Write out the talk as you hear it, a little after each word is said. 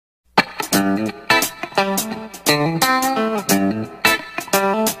So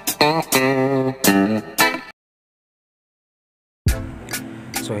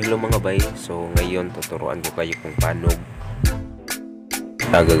hello mga bay, so ngayon tuturuan ko kayo kung paano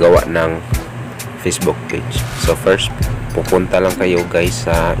gagawa ng Facebook page. So first, pupunta lang kayo guys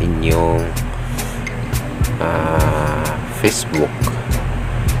sa inyong Facebook,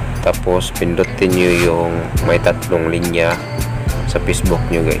 tapos pindutin nyo yung may tatlong linya sa Facebook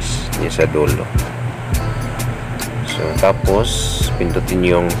nyo guys, yung sa dulo. So tapos pindutin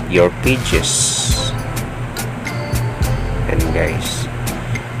yung your pages, and guys,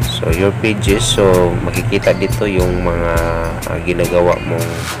 so your pages, so makikita dito yung mga ginagawa mong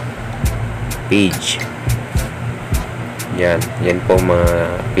page. Yan po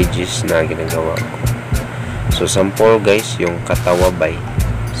mga pages na ginagawa ko. So sample guys, yung katawabay.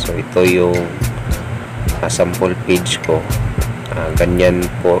 So ito yung sample page ko. Ganyan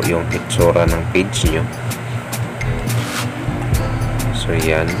po yung itsura ng page nyo. So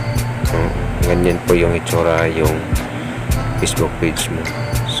yan, ganyan po yung itsura yung Facebook page mo.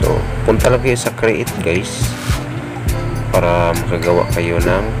 So, punta lang kayo sa create guys para makagawa kayo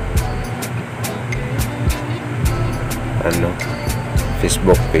ng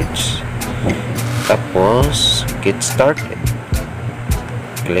Facebook page. Tapos, get started.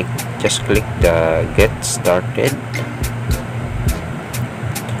 Just click the get started.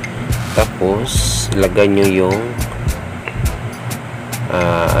 Tapos, ilagay nyo yung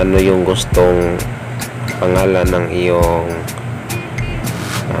yung gustong pangalan ng iyong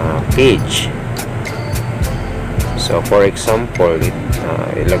page. So for example,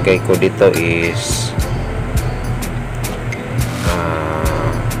 ilagay ko dito is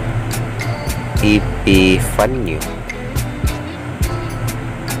Paano.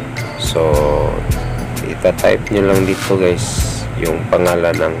 So ita-type nyo lang dito guys yung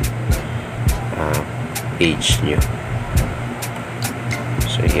pangalan ng page nyo.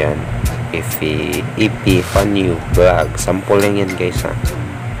 So yan, Paano vlog, sample lang yan guys ha.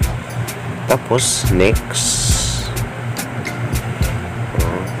 Tapos next,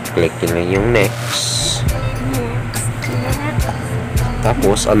 click nyo lang yung next.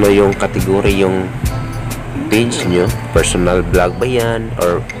 Tapos ano yung category yung page nyo, personal blog ba yan,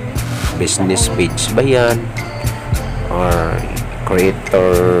 or business page ba yan, or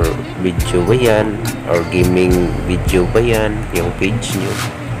creator video ba yan, or gaming video ba yan yung page nyo.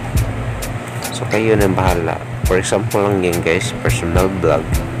 So kayo nang bahala. For example lang yan guys, personal blog.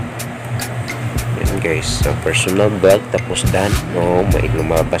 Yan guys, so personal blog, tapos done. May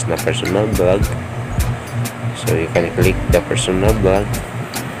lumabas na personal blog. So you can click the personal blog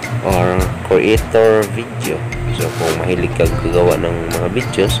or creator video. So kung mahilig ka gagawa ng mga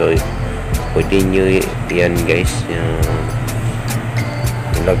video, so pwede nyo yan guys, yung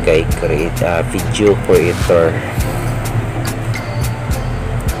ilagay create video creator.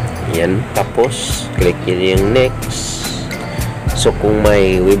 Yan, tapos click nyo yung next. So kung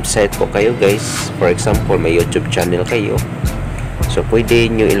may website po kayo guys, for example may YouTube channel kayo, so pwede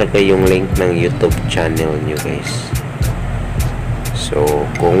nyo ilagay yung link ng YouTube channel nyo guys. So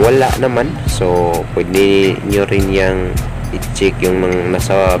kung wala naman, so pwede nyo rin yung i-check yung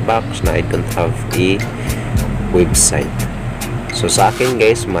nasa box na I don't have a website. So sa akin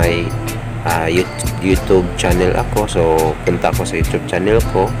guys, may YouTube channel ako. So punta ako sa YouTube channel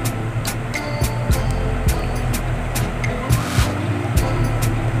ko.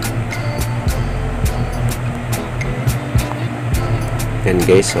 Yan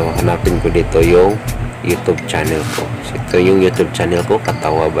guys, so hanapin ko dito yung YouTube channel ko. So ito yung YouTube channel ko,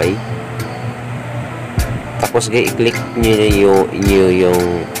 Katawabay. Tapos guys, i-click nyo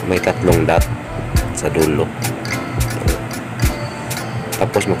yung may tatlong dot sa dulo.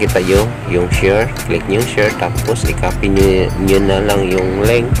 Tapos makita nyo yung share, click nyo yung share, tapos i-copy nyo na lang yung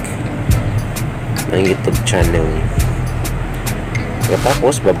link ng YouTube channel nyo. So,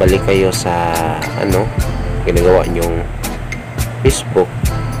 tapos babalik kayo sa ginagawa nyong Facebook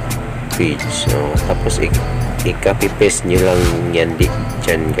page. So tapos i-copy paste nyo lang yan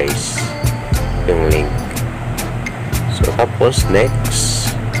dyan guys, yung link. So tapos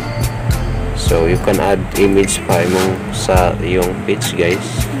next, so you can add image file mo sa yung page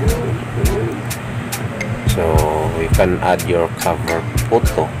guys. So you can add your cover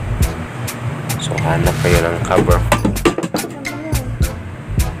photo. So hanap kayo ng cover.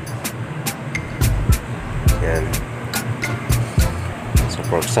 Yan. So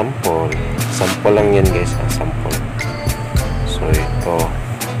for example, sample lang yan guys, sample. So ito,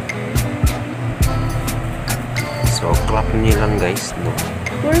 so crop nyo lang guys, no?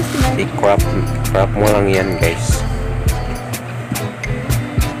 I-crop mo lang yan guys.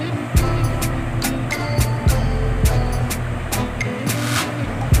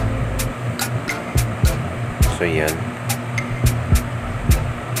 yan.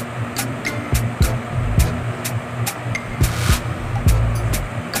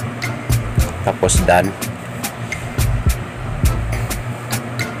 Tapos done.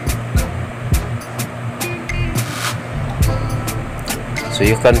 So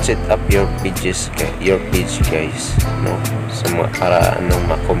you can set up your page guys, no, so para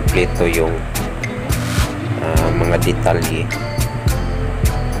makompleto yung mga detalye.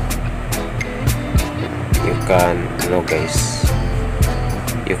 You can guys,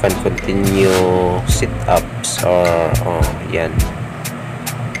 you can continue set ups or yan,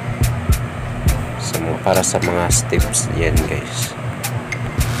 para sa mga steps yan guys.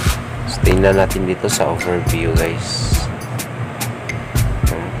 So tingnan natin dito sa overview guys.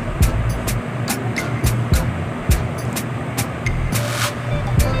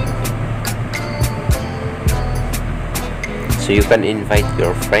 So you can invite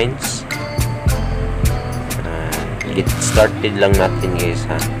your friends. Get started lang natin guys,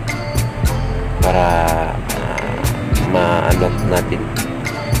 ha, para ma-fill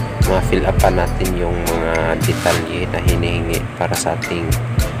up natin yung mga detalye na hinihingi para sa ating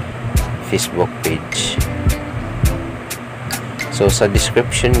Facebook page. So sa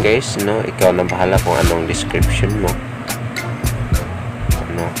description guys, no, ikaw na bahala kung anong description mo,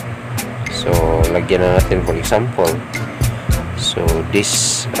 ano. So lagyan na natin, for example, so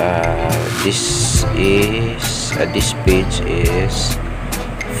this page is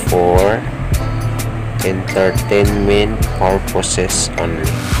for entertainment purposes only.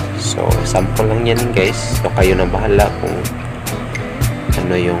 So sample lang yan guys. So kayo na bahala kung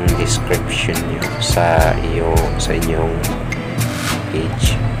ano yung description nyo sa inyong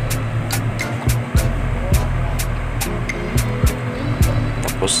page.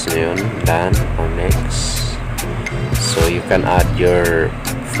 Tapos yun, done. Or next, so you can add your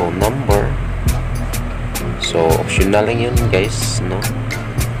phone number. So optional lang yun guys, no.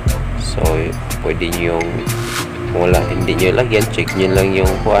 So pwede nyo hindi nyo lagyan, check nyo lang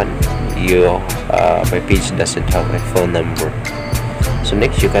yung my page doesn't have a phone number. So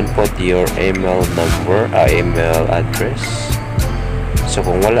next, you can put your email number, email address. So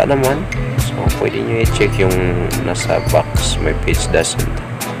kung wala naman, so pwede nyo i-check yung nasa box, my page doesn't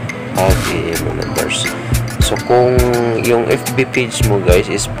have email numbers. So kung yung FB page mo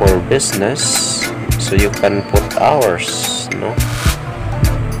guys is for business, so you can put hours, no.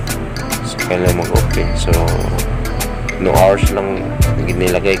 So kailan mag-open, so no hours lang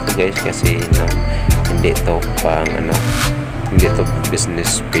ginilagay ko guys, kasi no, hindi to pang hindi to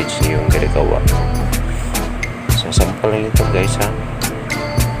business page yung ginagawa. So sample lang ito guys, ha.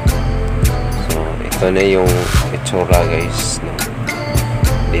 So ito na yung itsura guys, no.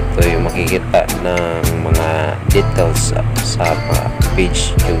 Dito yung makikita ng mga details sa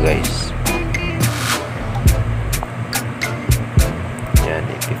page nyo guys. Yan,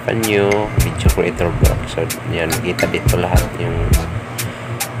 Paano video creator blog. So yan, makita dito lahat yung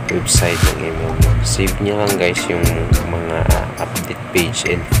website ng email mo. Save nyo lang guys yung mga update page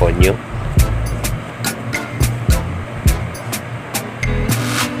info nyo.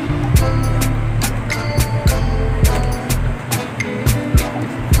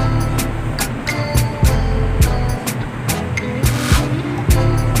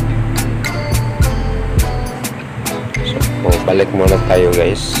 Balik muna tayo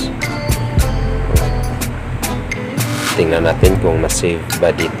guys. Tingnan natin kung na-save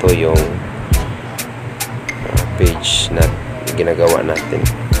ba dito yung page na ginagawa natin.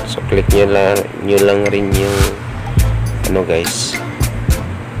 So click nyo lang rin yung guys,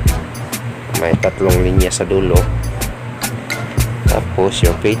 may tatlong linya sa dulo, tapos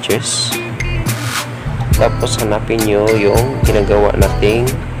your pages, tapos hanapin nyo yung ginagawa nating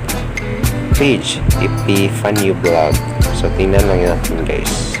page, Paano blog. So tingnan lang natin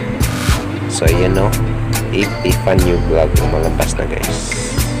guys. So ayan, no, Paano blog yung malabas na guys.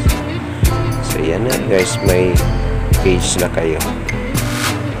 So ayan na guys, may page na kayo.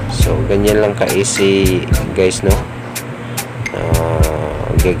 So ganyan lang ka easy guys, no,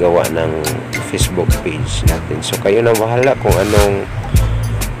 gagawa ng Facebook page natin. So kayo na bahala kung anong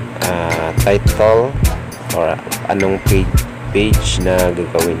title or anong page na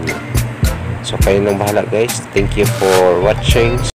gagawin nyo. So kayo nang bahala guys. Thank you for watching.